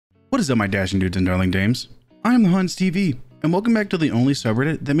What is up, my dashing dudes and darling dames? I am the Hans TV, and welcome back to the only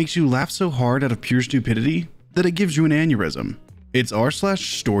subreddit that makes you laugh so hard out of pure stupidity that it gives you an aneurysm. It's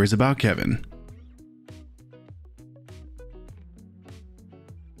r/StoriesAboutKevin.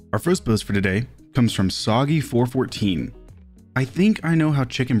 Our first post for today comes from Soggy414. I think I know how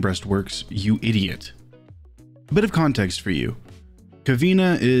chicken breast works, you idiot. A bit of context for you.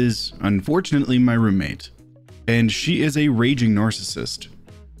 Kevina is, unfortunately, my roommate, and she is a raging narcissist.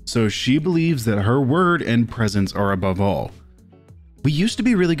 So she believes that her word and presence are above all. We used to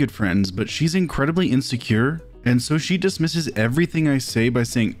be really good friends, but she's incredibly insecure, and so she dismisses everything I say by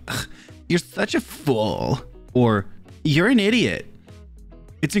saying, "Ugh, you're such a fool," or "you're an idiot."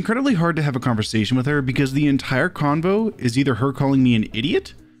 It's incredibly hard to have a conversation with her because the entire convo is either her calling me an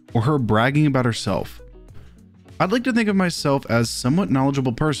idiot or her bragging about herself. I'd like to think of myself as a somewhat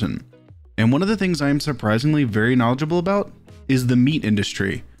knowledgeable person, and one of the things I am surprisingly very knowledgeable about is the meat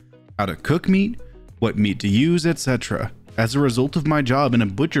industry. How to cook meat, what meat to use, etc. as a result of my job in a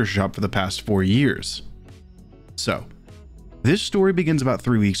butcher shop for the past 4 years. So, this story begins about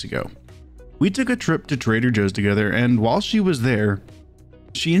 3 weeks ago. We took a trip to Trader Joe's together, and while she was there,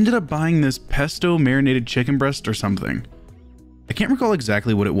 she ended up buying this pesto marinated chicken breast or something. I can't recall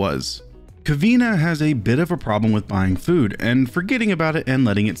exactly what it was. Kevina has a bit of a problem with buying food and forgetting about it and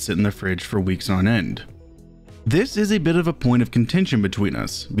letting it sit in the fridge for weeks on end. This is a bit of a point of contention between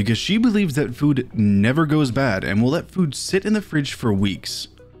us because she believes that food never goes bad and will let food sit in the fridge for weeks,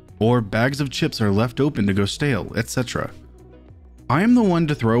 or bags of chips are left open to go stale, etc. I am the one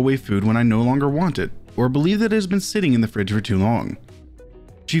to throw away food when I no longer want it or believe that it has been sitting in the fridge for too long.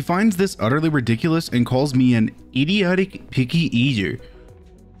 She finds this utterly ridiculous and calls me an idiotic picky eater.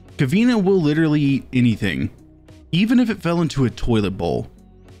 Kevina will literally eat anything, even if it fell into a toilet bowl.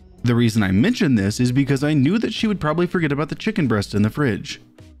 The reason I mention this is because I knew that she would probably forget about the chicken breast in the fridge.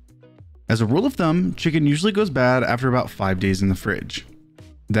 As a rule of thumb, chicken usually goes bad after about 5 days in the fridge.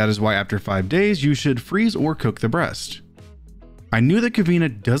 That is why after 5 days, you should freeze or cook the breast. I knew that Kevina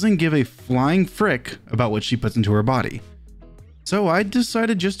doesn't give a flying frick about what she puts into her body. So I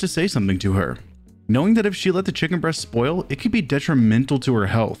decided just to say something to her, knowing that if she let the chicken breast spoil, it could be detrimental to her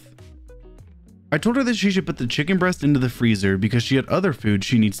health. I told her that she should put the chicken breast into the freezer because she had other food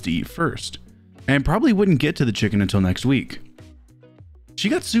she needs to eat first, and probably wouldn't get to the chicken until next week. She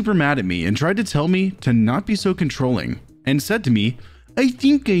got super mad at me and tried to tell me to not be so controlling, and said to me, "I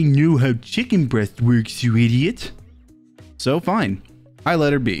think I know how chicken breast works, you idiot." So fine, I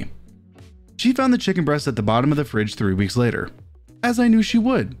let her be. She found the chicken breast at the bottom of the fridge 3 weeks later, as I knew she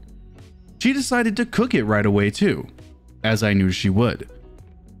would. She decided to cook it right away too, as I knew she would.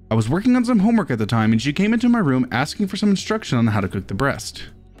 I was working on some homework at the time and she came into my room asking for some instruction on how to cook the breast.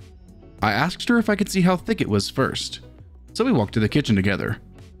 I asked her if I could see how thick it was first, so we walked to the kitchen together.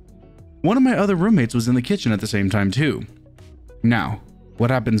 One of my other roommates was in the kitchen at the same time too. Now, what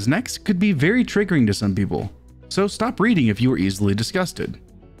happens next could be very triggering to some people, so stop reading if you are easily disgusted.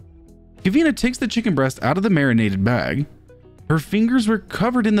 Kevina takes the chicken breast out of the marinated bag. Her fingers were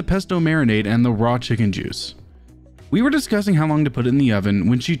covered in the pesto marinade and the raw chicken juice. We were discussing how long to put it in the oven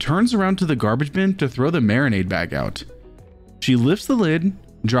when she turns around to the garbage bin to throw the marinade bag out. She lifts the lid,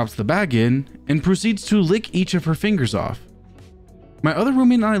 drops the bag in, and proceeds to lick each of her fingers off. My other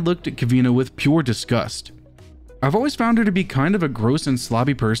roommate and I looked at Kevina with pure disgust. I've always found her to be kind of a gross and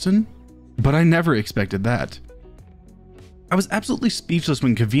slobby person, but I never expected that. I was absolutely speechless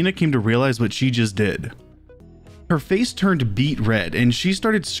when Kevina came to realize what she just did. Her face turned beet red and she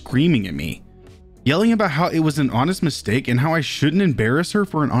started screaming at me, yelling about how it was an honest mistake and how I shouldn't embarrass her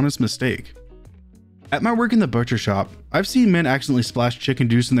for an honest mistake. At my work in the butcher shop, I've seen men accidentally splash chicken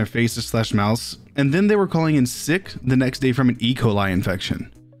juice in their faces/mouths, and then they were calling in sick the next day from an E. coli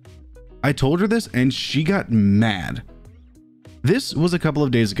infection. I told her this and she got mad. This was a couple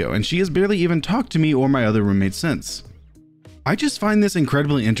of days ago and she has barely even talked to me or my other roommates since. I just find this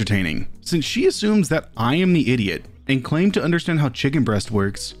incredibly entertaining, since she assumes that I am the idiot and claimed to understand how chicken breast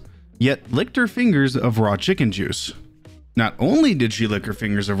works, yet licked her fingers of raw chicken juice. Not only did she lick her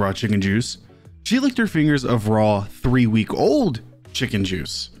fingers of raw chicken juice, she licked her fingers of raw 3-week-old chicken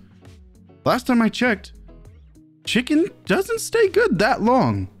juice. Last time I checked, chicken doesn't stay good that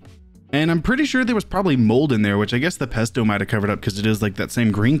long. And I'm pretty sure there was probably mold in there, which I guess the pesto might have covered up because it is like that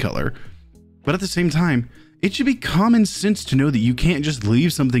same green color. But at the same time, it should be common sense to know that you can't just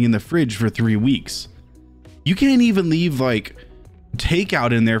leave something in the fridge for 3 weeks. You can't even leave like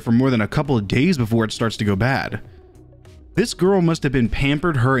takeout in there for more than a couple of days before it starts to go bad. This girl must have been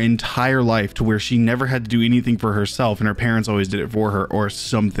pampered her entire life to where she never had to do anything for herself and her parents always did it for her or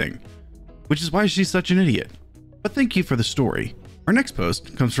something, which is why she's such an idiot. But thank you for the story. Our next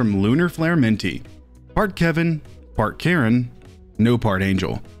post comes from Lunar Flare Minty. Part Kevin, part Karen, no part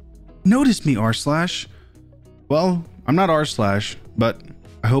Angel. Notice me r/. Well, I'm not r/, but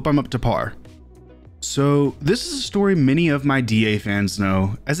I hope I'm up to par. So this is a story many of my DA fans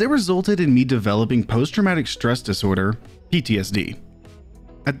know, as it resulted in me developing post-traumatic stress disorder, PTSD.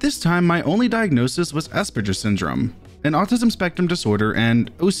 At this time, my only diagnosis was Asperger's syndrome, an autism spectrum disorder,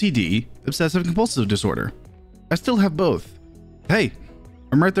 and OCD, obsessive compulsive disorder. I still have both. Hey,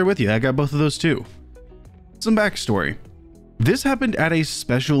 I'm right there with you, I got both of those too. Some backstory. This happened at a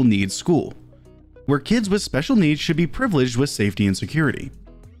special needs school, where kids with special needs should be privileged with safety and security.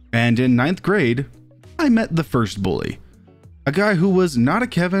 And in 9th grade, I met the first bully, a guy who was not a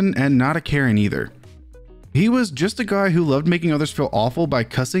Kevin and not a Karen either. He was just a guy who loved making others feel awful by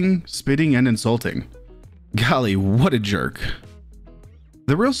cussing, spitting, and insulting. Golly, what a jerk.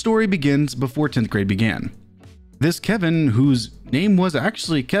 The real story begins before 10th grade began. This Kevin, whose name was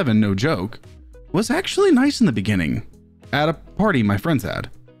actually Kevin, no joke, was actually nice in the beginning, at a party my friends had.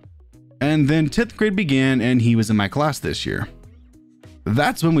 And then 10th grade began and he was in my class this year.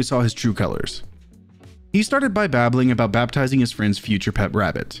 That's when we saw his true colors. He started by babbling about baptizing his friend's future pet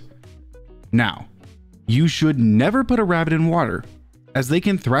rabbit. Now, you should never put a rabbit in water, as they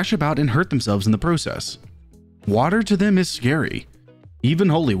can thrash about and hurt themselves in the process. Water to them is scary, even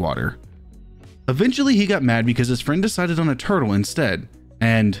holy water. Eventually he got mad because his friend decided on a turtle instead,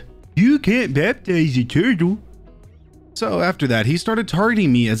 and you can't baptize a turtle. So after that, he started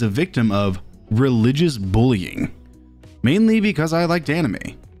targeting me as a victim of religious bullying, mainly because I liked anime,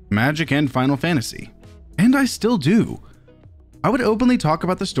 magic, and Final Fantasy. And I still do. I would openly talk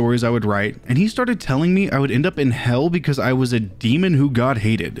about the stories I would write, and he started telling me I would end up in hell because I was a demon who God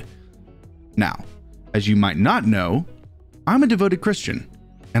hated. Now, as you might not know, I'm a devoted Christian,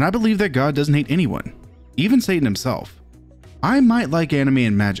 and I believe that God doesn't hate anyone, even Satan himself. I might like anime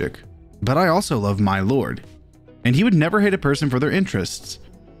and magic, but I also love my Lord, and he would never hate a person for their interests.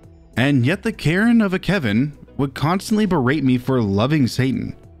 And yet the Karen of a Kevin would constantly berate me for loving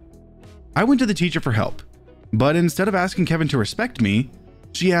Satan. I went to the teacher for help, but instead of asking Kevin to respect me,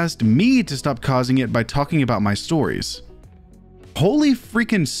 she asked me to stop causing it by talking about my stories. Holy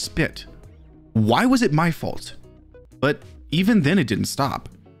freaking spit. Why was it my fault? But even then it didn't stop.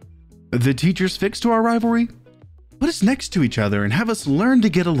 The teacher's fix to our rivalry? Put us next to each other and have us learn to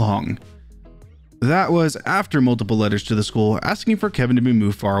get along. That was after multiple letters to the school asking for Kevin to be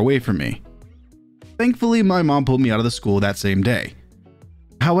moved far away from me. Thankfully, my mom pulled me out of the school that same day.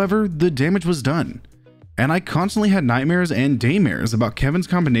 However, the damage was done, and I constantly had nightmares and daymares about Kevin's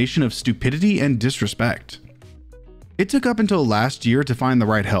combination of stupidity and disrespect. It took up until last year to find the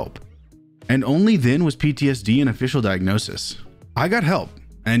right help, and only then was PTSD an official diagnosis. I got help,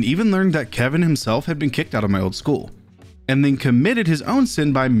 and even learned that Kevin himself had been kicked out of my old school, and then committed his own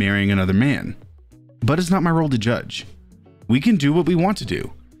sin by marrying another man. But it's not my role to judge. We can do what we want to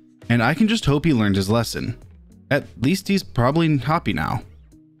do, and I can just hope he learned his lesson. At least he's probably happy now.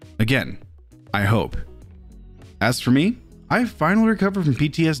 Again, I hope. As for me, I finally recovered from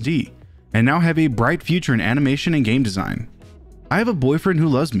PTSD and now have a bright future in animation and game design. I have a boyfriend who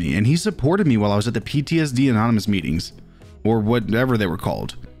loves me, and he supported me while I was at the PTSD Anonymous meetings, or whatever they were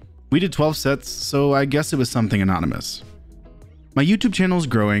called. We did 12 sets, so I guess it was something anonymous. My YouTube channel is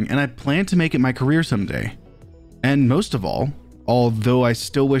growing, and I plan to make it my career someday. And most of all, although I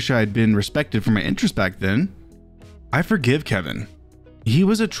still wish I had been respected for my interests back then, I forgive Kevin. He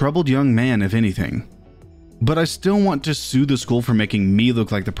was a troubled young man, if anything. But I still want to sue the school for making me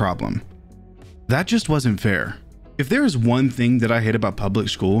look like the problem. That just wasn't fair. If there is one thing that I hate about public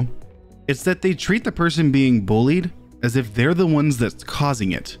school, it's that they treat the person being bullied as if they're the ones that's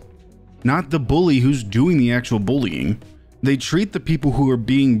causing it, not the bully who's doing the actual bullying. They treat the people who are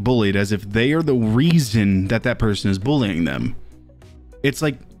being bullied as if they are the reason that that person is bullying them. It's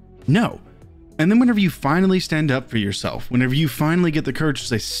like, no. And then whenever you finally stand up for yourself, whenever you finally get the courage to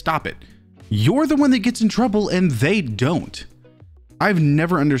say, stop it, you're the one that gets in trouble and they don't. I've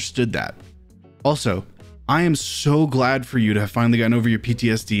never understood that. Also, I am so glad for you to have finally gotten over your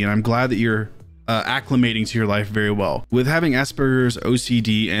PTSD, and I'm glad that you're acclimating to your life very well. With having Asperger's,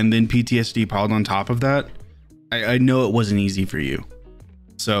 OCD, and then PTSD piled on top of that, I know it wasn't easy for you.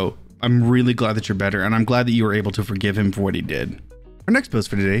 So I'm really glad that you're better, and I'm glad that you were able to forgive him for what he did. Our next post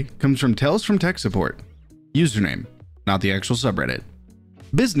for today comes from Tales from Tech Support. Username, not the actual subreddit.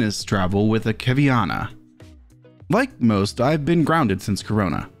 Business travel with a Kevina. Like most, I've been grounded since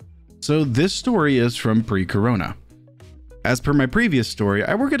Corona. So this story is from pre-Corona. As per my previous story,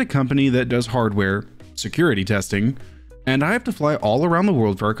 I work at a company that does hardware, security testing, and I have to fly all around the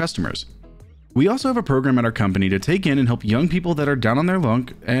world for our customers. We also have a program at our company to take in and help young people that are down on their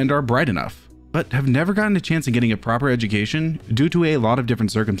luck and are bright enough, but have never gotten a chance of getting a proper education due to a lot of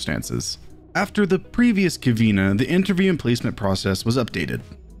different circumstances. After the previous Kevina, the interview and placement process was updated,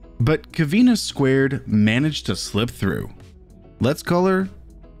 but Kevina squared managed to slip through. Let's call her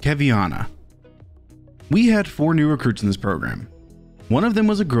Kevina. We had 4 new recruits in this program. One of them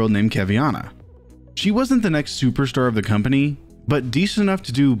was a girl named Kevina. She wasn't the next superstar of the company, but decent enough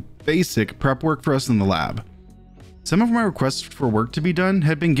to do basic prep work for us in the lab. Some of my requests for work to be done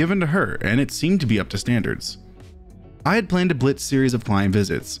had been given to her, and it seemed to be up to standards. I had planned a blitz series of client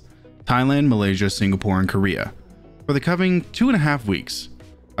visits: Thailand, Malaysia, Singapore, and Korea. For the coming 2.5 weeks,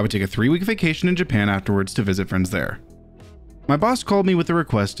 I would take a 3-week vacation in Japan afterwards to visit friends there. My boss called me with a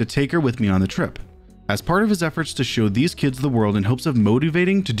request to take her with me on the trip, as part of his efforts to show these kids the world in hopes of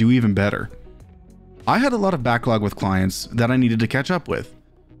motivating to do even better. I had a lot of backlog with clients that I needed to catch up with.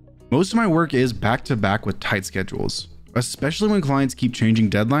 Most of my work is back-to-back with tight schedules, especially when clients keep changing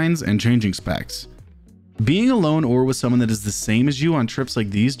deadlines and changing specs. Being alone or with someone that is the same as you on trips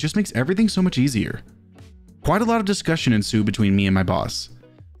like these just makes everything so much easier. Quite a lot of discussion ensued between me and my boss,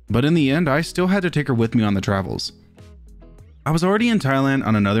 but in the end I still had to take her with me on the travels. I was already in Thailand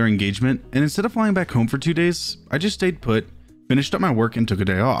on another engagement, and instead of flying back home for 2 days, I just stayed put, finished up my work, and took a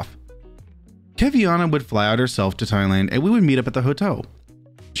day off. Kevina would fly out herself to Thailand and we would meet up at the hotel.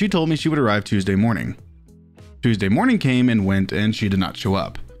 She told me she would arrive Tuesday morning. Tuesday morning came and went and she did not show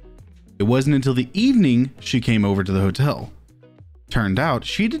up. It wasn't until the evening she came over to the hotel. Turned out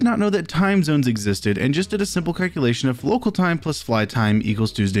she did not know that time zones existed and just did a simple calculation of local time plus flight time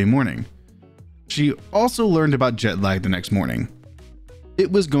equals Tuesday morning. She also learned about jet lag the next morning.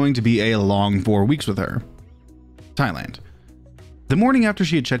 It was going to be a long 4 weeks with her. Thailand. The morning after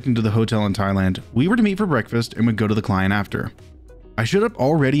she had checked into the hotel in Thailand, we were to meet for breakfast and would go to the client after. I showed up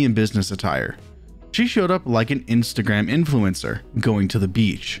already in business attire. She showed up like an Instagram influencer, going to the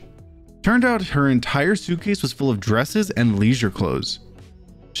beach. Turned out her entire suitcase was full of dresses and leisure clothes.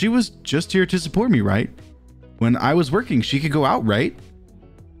 She was just here to support me, right? When I was working, she could go out, right?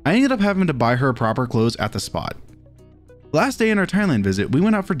 I ended up having to buy her proper clothes at the spot. Last day in our Thailand visit, we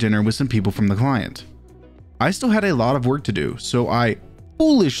went out for dinner with some people from the client. I still had a lot of work to do, so I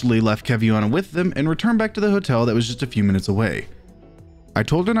foolishly left Kevina with them and returned back to the hotel that was just a few minutes away. I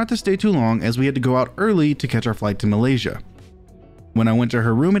told her not to stay too long as we had to go out early to catch our flight to Malaysia. When I went to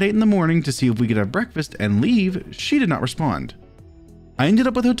her room at 8 in the morning to see if we could have breakfast and leave, she did not respond. I ended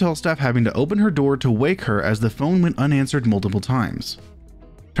up with hotel staff having to open her door to wake her as the phone went unanswered multiple times.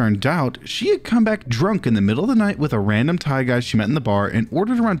 Turned out, she had come back drunk in the middle of the night with a random Thai guy she met in the bar and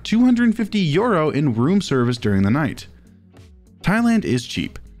ordered around €250 in room service during the night. Thailand is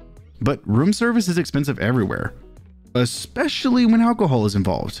cheap, but room service is expensive everywhere, especially when alcohol is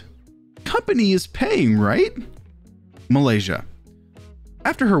involved. Company is paying, right? Malaysia.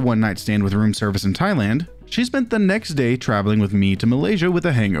 After her one-night stand with room service in Thailand, she spent the next day traveling with me to Malaysia with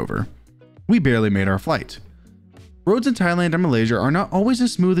a hangover. We barely made our flight. Roads in Thailand and Malaysia are not always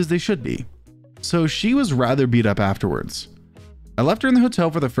as smooth as they should be, so she was rather beat up afterwards. I left her in the hotel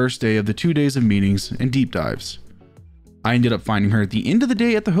for the first day of the 2 days of meetings and deep dives. I ended up finding her at the end of the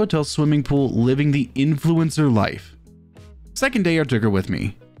day at the hotel swimming pool living the influencer life. Second day I took her with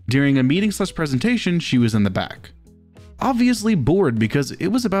me. During a meeting/presentation, she was in the back. Obviously bored because it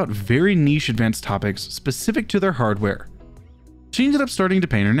was about very niche advanced topics specific to their hardware. She ended up starting to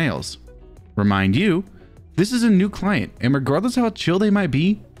paint her nails. Remind you, this is a new client, and regardless how chill they might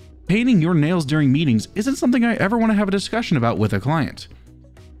be, painting your nails during meetings isn't something I ever want to have a discussion about with a client.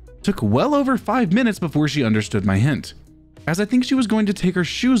 Took well over 5 minutes before she understood my hint, as I think she was going to take her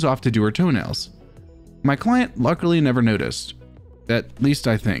shoes off to do her toenails. My client luckily never noticed. At least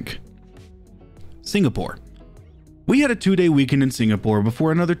I think. Singapore. We had a 2-day weekend in Singapore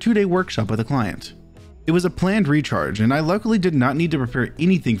before another 2-day workshop with a client. It was a planned recharge, and I luckily did not need to prepare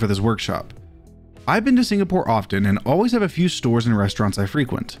anything for this workshop. I've been to Singapore often and always have a few stores and restaurants I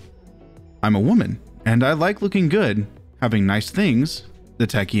frequent. I'm a woman, and I like looking good, having nice things, the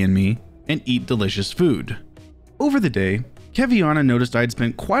techie in me, and eat delicious food. Over the day, Kevina noticed I'd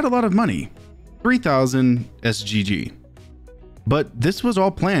spent quite a lot of money, 3,000 SGG. But this was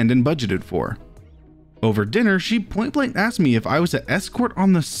all planned and budgeted for. Over dinner, she point blank asked me if I was an escort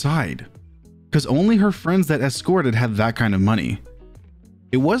on the side, because only her friends that escorted had that kind of money.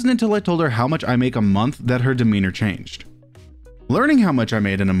 It wasn't until I told her how much I make a month that her demeanor changed. Learning how much I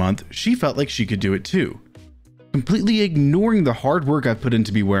made in a month, she felt like she could do it too, completely ignoring the hard work I've put in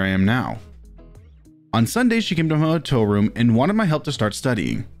to be where I am now. On Sunday, she came to my hotel room and wanted my help to start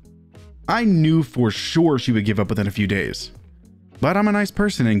studying. I knew for sure she would give up within a few days. but I'm a nice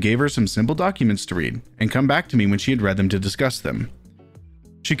person and gave her some simple documents to read and come back to me when she had read them to discuss them.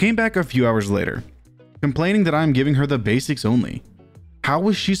 She came back a few hours later, complaining that I'm giving her the basics only. How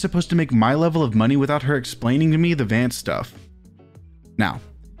was she supposed to make my level of money without her explaining to me the advanced stuff? Now,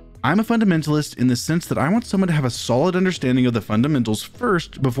 I'm a fundamentalist in the sense that I want someone to have a solid understanding of the fundamentals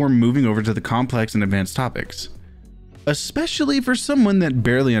first before moving over to the complex and advanced topics, especially for someone that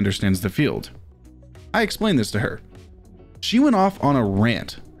barely understands the field. I explained this to her. She went off on a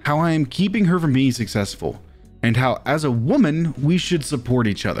rant how I am keeping her from being successful and how as a woman we should support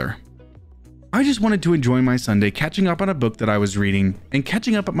each other. I just wanted to enjoy my Sunday catching up on a book that I was reading and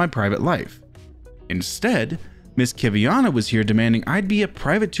catching up on my private life. Instead, Miss Kevina was here demanding I'd be a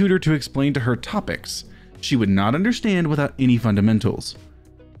private tutor to explain to her topics she would not understand without any fundamentals.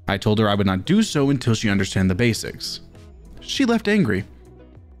 I told her I would not do so until she understood the basics. She left angry.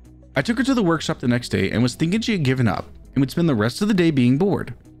 I took her to the workshop the next day and was thinking she had given up and would spend the rest of the day being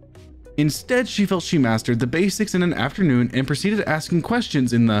bored. Instead, she felt she mastered the basics in an afternoon and proceeded asking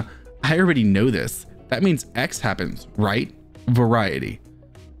questions in the "I already know this, that means X happens, right?" variety.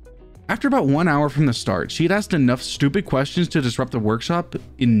 After about 1 hour from the start, she had asked enough stupid questions to disrupt the workshop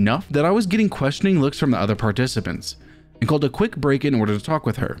enough that I was getting questioning looks from the other participants and called a quick break in order to talk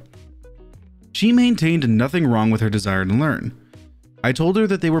with her. She maintained nothing wrong with her desire to learn. I told her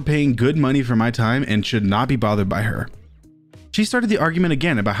that they were paying good money for my time and should not be bothered by her. She started the argument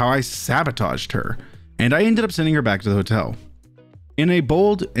again about how I sabotaged her, and I ended up sending her back to the hotel. In a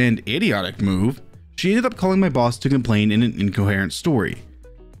bold and idiotic move, she ended up calling my boss to complain in an incoherent story.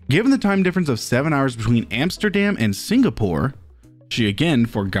 Given the time difference of 7 hours between Amsterdam and Singapore, she again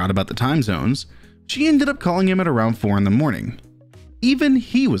forgot about the time zones. She ended up calling him at around 4 in the morning. Even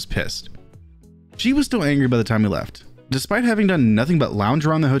he was pissed. She was still angry by the time we left, despite having done nothing but lounge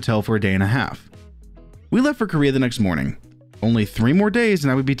around the hotel for a day and a half. We left for Korea the next morning. Only 3 more days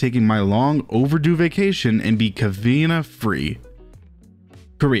and I would be taking my long overdue vacation and be Kevina free.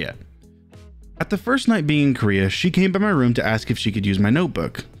 Korea. At the first night being in Korea, she came by my room to ask if she could use my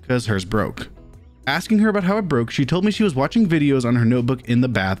notebook, because hers broke. Asking her about how it broke, she told me she was watching videos on her notebook in the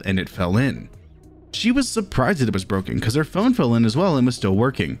bath and it fell in. She was surprised that it was broken because her phone fell in as well and was still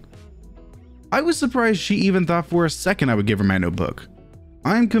working. I was surprised she even thought for a second I would give her my notebook.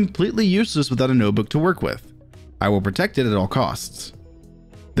 I am completely useless without a notebook to work with. I will protect it at all costs.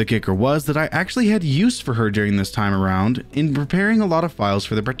 The kicker was that I actually had use for her during this time around in preparing a lot of files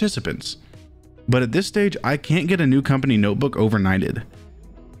for the participants. But at this stage, I can't get a new company notebook overnighted.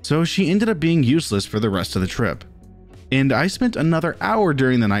 So she ended up being useless for the rest of the trip. And I spent another hour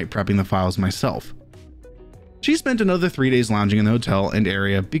during the night prepping the files myself. She spent another 3 days lounging in the hotel and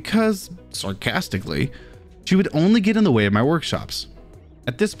area because, sarcastically, she would only get in the way of my workshops.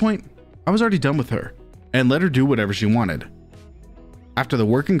 At this point, I was already done with her and let her do whatever she wanted. After the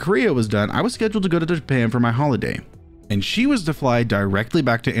work in Korea was done, I was scheduled to go to Japan for my holiday, and she was to fly directly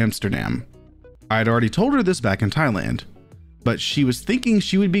back to Amsterdam. I had already told her this back in Thailand, but she was thinking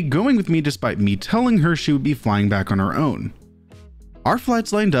she would be going with me despite me telling her she would be flying back on her own. Our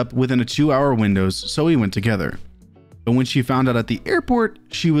flights lined up within a 2-hour windows, so we went together. But when she found out at the airport,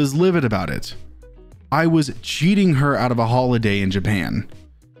 she was livid about it. I was cheating her out of a holiday in Japan.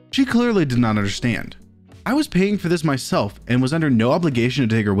 She clearly did not understand. I was paying for this myself and was under no obligation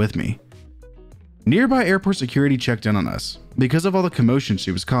to take her with me. Nearby airport security checked in on us because of all the commotion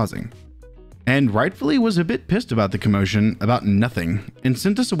she was causing, and rightfully was a bit pissed about the commotion about nothing and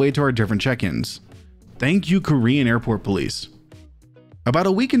sent us away to our different check-ins. Thank you, Korean airport police. About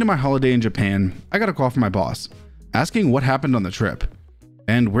a week into my holiday in Japan, I got a call from my boss asking what happened on the trip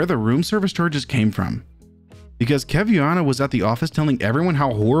and where the room service charges came from, because Kevina was at the office telling everyone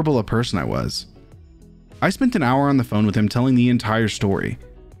how horrible a person I was. I spent an hour on the phone with him telling the entire story.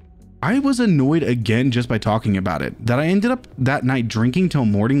 I was annoyed again just by talking about it that I ended up that night drinking till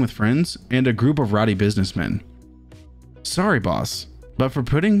morning with friends and a group of rowdy businessmen. Sorry, boss, but for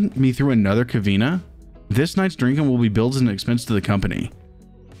putting me through another Kevina, this night's drinking will be billed as an expense to the company.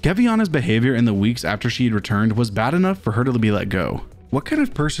 Kevina's behavior in the weeks after she had returned was bad enough for her to be let go. What kind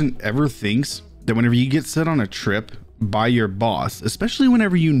of person ever thinks that whenever you get set on a trip by your boss, especially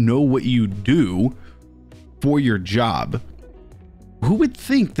whenever you know what you do for your job, who would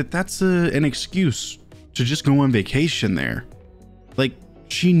think that that's an excuse to just go on vacation there? Like,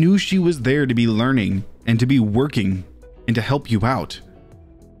 she knew she was there to be learning and to be working and to help you out.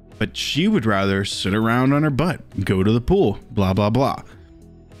 But she would rather sit around on her butt, go to the pool, blah, blah, blah.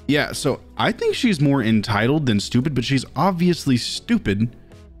 Yeah, so I think she's more entitled than stupid, but she's obviously stupid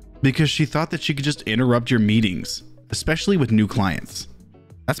because she thought that she could just interrupt your meetings, especially with new clients.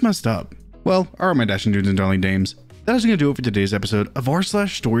 That's messed up. Well, all right, my dashing dudes and darling dames, that is going to do it for today's episode of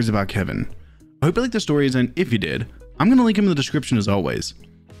r/stories about Kevin. I hope you liked the stories, and if you did, I'm going to link them in the description as always.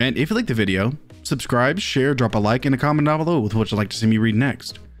 And if you liked the video, subscribe, share, drop a like, and a comment down below with what you'd like to see me read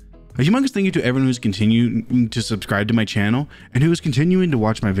next. A humongous thank you to everyone who's continuing to subscribe to my channel and who is continuing to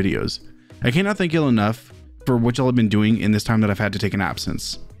watch my videos. I cannot thank y'all enough for what y'all have been doing in this time that I've had to take an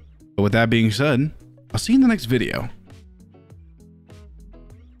absence. But with that being said, I'll see you in the next video.